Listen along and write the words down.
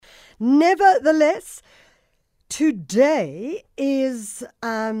Nevertheless, today is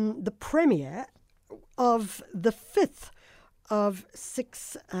the premiere of the fifth of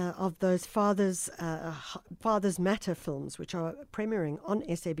six of those Fathers Matter films, which are premiering on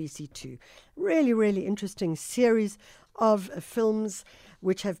SABC2. Really, really interesting series of films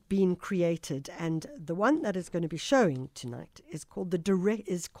which have been created, and the one that is going to be showing tonight is called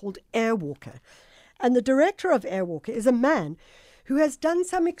Airwalker, and the director of Airwalker is a man who has done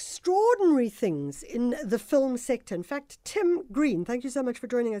some extraordinary things in the film sector. In fact, Tim Greene, thank you so much for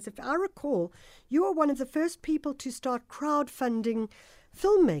joining us. If I recall, you were one of the first people to start crowdfunding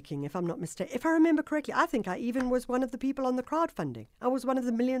filmmaking, if I'm not mistaken. If I remember correctly, I think I even was one of the people on the crowdfunding. I was one of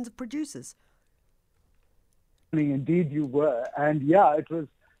the millions of producers. Indeed you were. And yeah, it was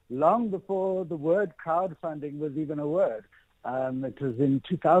long before the word crowdfunding was even a word. It was in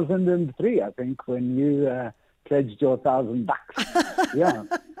 2003, I think, when you pledged your $1,000. Yeah.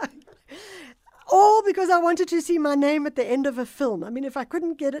 All because I wanted to see my name at the end of a film. I mean, if I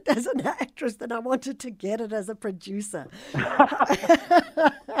couldn't get it as an actress, then I wanted to get it as a producer.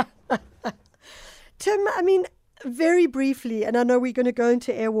 Tim, I mean, very briefly, and I know we're going to go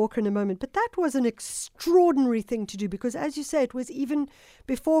into Airwalker in a moment, but that was an extraordinary thing to do because, as you say, it was even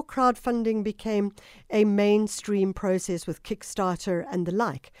before crowdfunding became a mainstream process with Kickstarter and the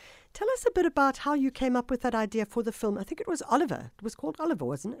like. Tell us a bit about how you came up with that idea for the film. I think it was Oliver. It was called Oliver,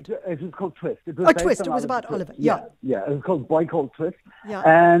 wasn't it? It was called Twist. It was Twist. It was about Twist. Oliver. Yeah. Yeah. It was called Boy Called Twist. Yeah.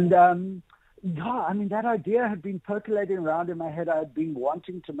 And yeah, I mean, that idea had been percolating around in my head. I had been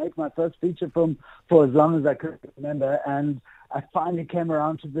wanting to make my first feature film for as long as I could remember. And I finally came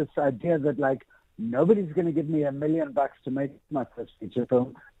around to this idea that, like, nobody's going to give me $1 million to make my first feature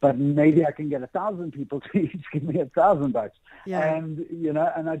film, but maybe I can get 1,000 people to each give me $1,000. Yeah. And, you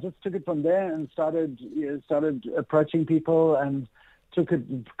know, and I just took it from there and started approaching people and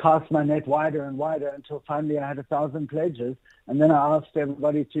cast my net wider and wider until finally I had 1,000 pledges. And then I asked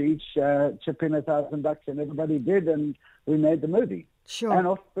everybody to each chip in $1,000, and everybody did, and we made the movie. Sure. And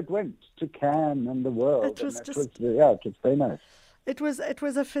off it went to Cannes and the world. It was it was very nice. It was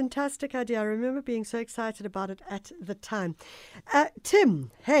a fantastic idea. I remember being so excited about it at the time. Tim,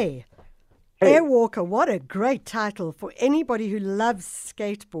 hey. Airwalker, what a great title for anybody who loves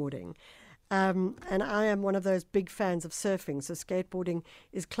skateboarding. And I am one of those big fans of surfing, so skateboarding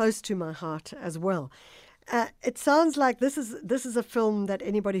is close to my heart as well. It sounds like this is a film that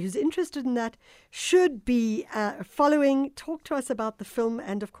anybody who's interested in that should be following. Talk to us about the film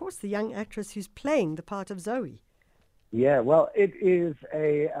and, of course, the young actress who's playing the part of Zoe. Yeah, well, it is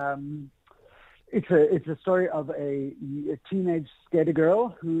it's a story of a teenage skater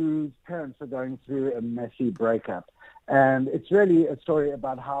girl whose parents are going through a messy breakup. And it's really a story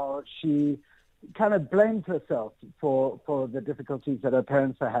about how she kind of blames herself for the difficulties that her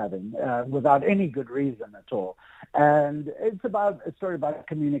parents are having without any good reason at all. And it's about a story about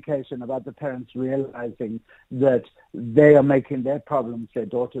communication, about the parents realizing that they are making their problems their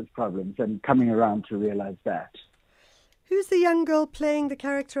daughter's problems and coming around to realize that. Who's the young girl playing the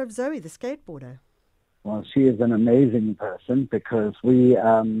character of Zoe, the skateboarder? Well, she is an amazing person because we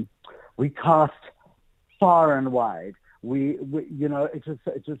cast far and wide. We you know, it was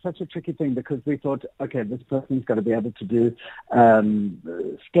such a tricky thing because we thought, okay, this person's got to be able to do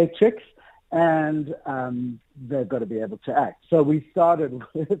skate tricks and they've got to be able to act. So we started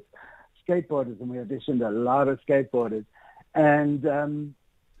with skateboarders and we auditioned a lot of skateboarders, and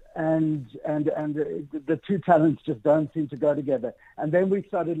the two talents just don't seem to go together. And then we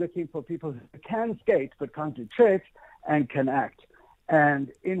started looking for people who can skate but can't do tricks and can act.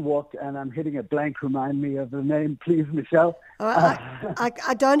 And in walked, and I'm hitting a blank, remind me of the name, please, Michelle.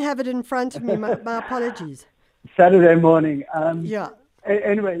 I don't have it in front of me, my apologies. Saturday morning. Yeah.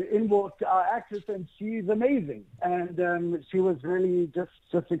 Anyway, in walked our actress, and she's amazing. And she was really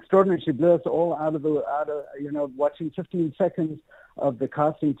just extraordinary. She blew us all out of you know, watching 15 seconds of the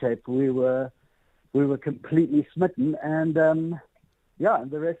casting tape. We were completely smitten, and yeah, and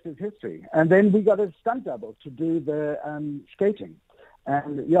the rest is history. And then we got a stunt double to do the skating,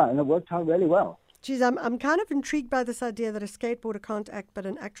 and yeah, and it worked out really well. Geez, I'm kind of intrigued by this idea that a skateboarder can't act, but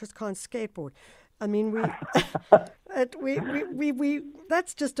an actress can't skateboard. I mean, we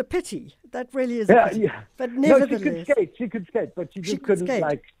that's just a pity. That really is a pity. Yeah. But nevertheless, no, she could skate, but she just couldn't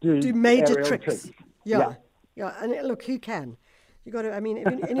like do major tricks. Yeah. And look, who can? You got to. I mean,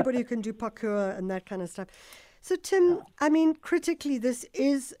 anybody who can do parkour and that kind of stuff. So, Tim, I mean, critically, this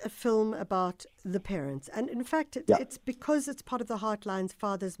is a film about the parents, and in fact, it's because it's part of the Heartlines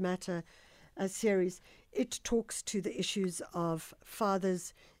Fathers Matter series. It talks to the issues of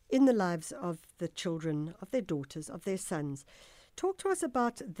fathers in the lives of the children, of their daughters, of their sons. Talk to us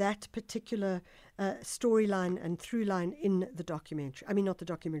about that particular storyline and through line in the documentary. I mean, not the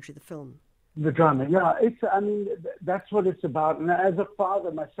documentary, the film. The drama, yeah. That's what it's about. And as a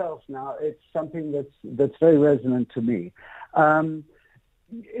father myself now, it's something that's very resonant to me.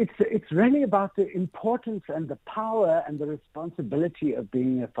 It's really about the importance and the power and the responsibility of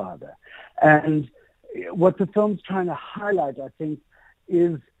being a father. And what the film's trying to highlight, I think,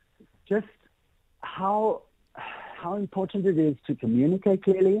 is just how important it is to communicate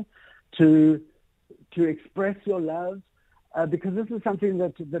clearly, to express your love, because this is something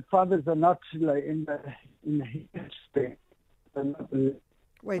that fathers are not in the huge thing.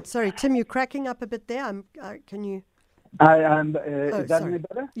 Wait, sorry, Tim, you're cracking up a bit there. Can you? Is that any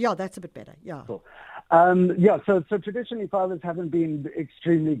better? Yeah, that's a bit better. Yeah. Cool. So traditionally fathers haven't been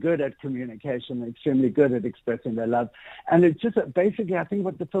extremely good at communication, extremely good at expressing their love. And it's just basically, I think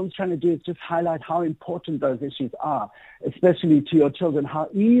what the film's trying to do is just highlight how important those issues are, especially to your children, how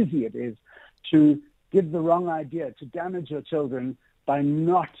easy it is to give the wrong idea, to damage your children by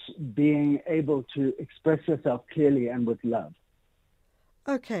not being able to express yourself clearly and with love.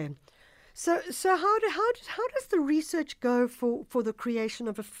 Okay. So how does the research go for the creation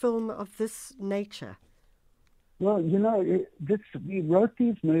of a film of this nature? Well, we wrote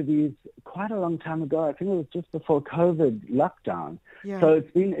these movies quite a long time ago. I think it was just before COVID lockdown. Yeah. So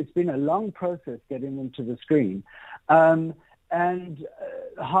it's been a long process getting them to the screen. And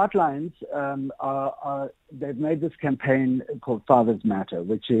Heartlines they've made this campaign called Fathers Matter,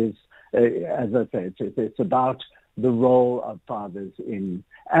 which is, as I say, it's about the role of fathers and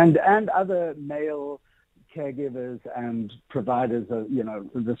other male caregivers and providers of,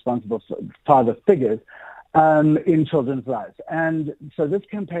 responsible father figures in children's lives. And so this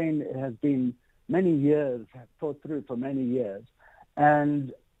campaign has been thought through for many years.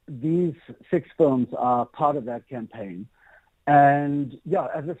 And these 6 films are part of that campaign. And yeah,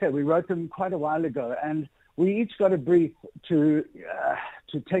 as I said, we wrote them quite a while ago, and we each got a brief to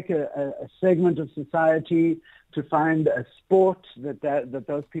take a segment of society, to find a sport that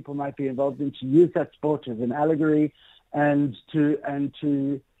those people might be involved in, to use that sport as an allegory, and to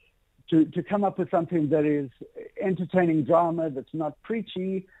come up with something that is entertaining drama, that's not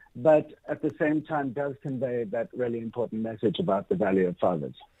preachy, but at the same time does convey that really important message about the value of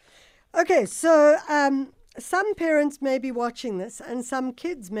fathers. Okay, so some parents may be watching this, and some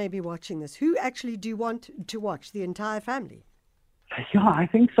kids may be watching this. Who actually do you want to watch? The entire family? Yeah, I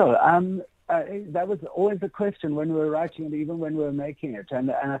think so. That was always a question when we were writing it, even when we were making it.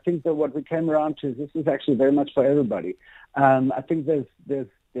 And I think that what we came around to is this is actually very much for everybody. I think there's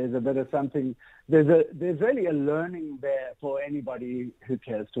a bit of something. There's really a learning there for anybody who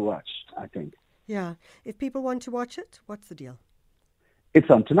cares to watch, I think. Yeah. If people want to watch it, what's the deal? It's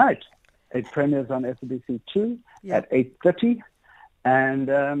on tonight. It premieres on SABC2 at 8:30, and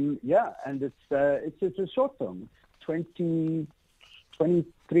and it's a short film,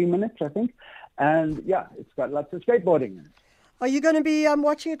 23 minutes, I think, and yeah, it's got lots of skateboarding in it. Are you going to be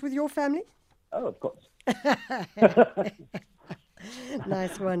watching it with your family? Oh, of course.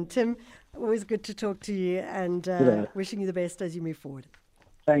 Nice one, Tim. Always good to talk to you, and wishing you the best as you move forward.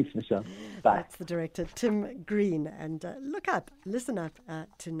 Thanks, Michelle. Bye. That's the director, Tim Greene. And listen up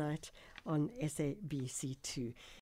tonight on SABC2.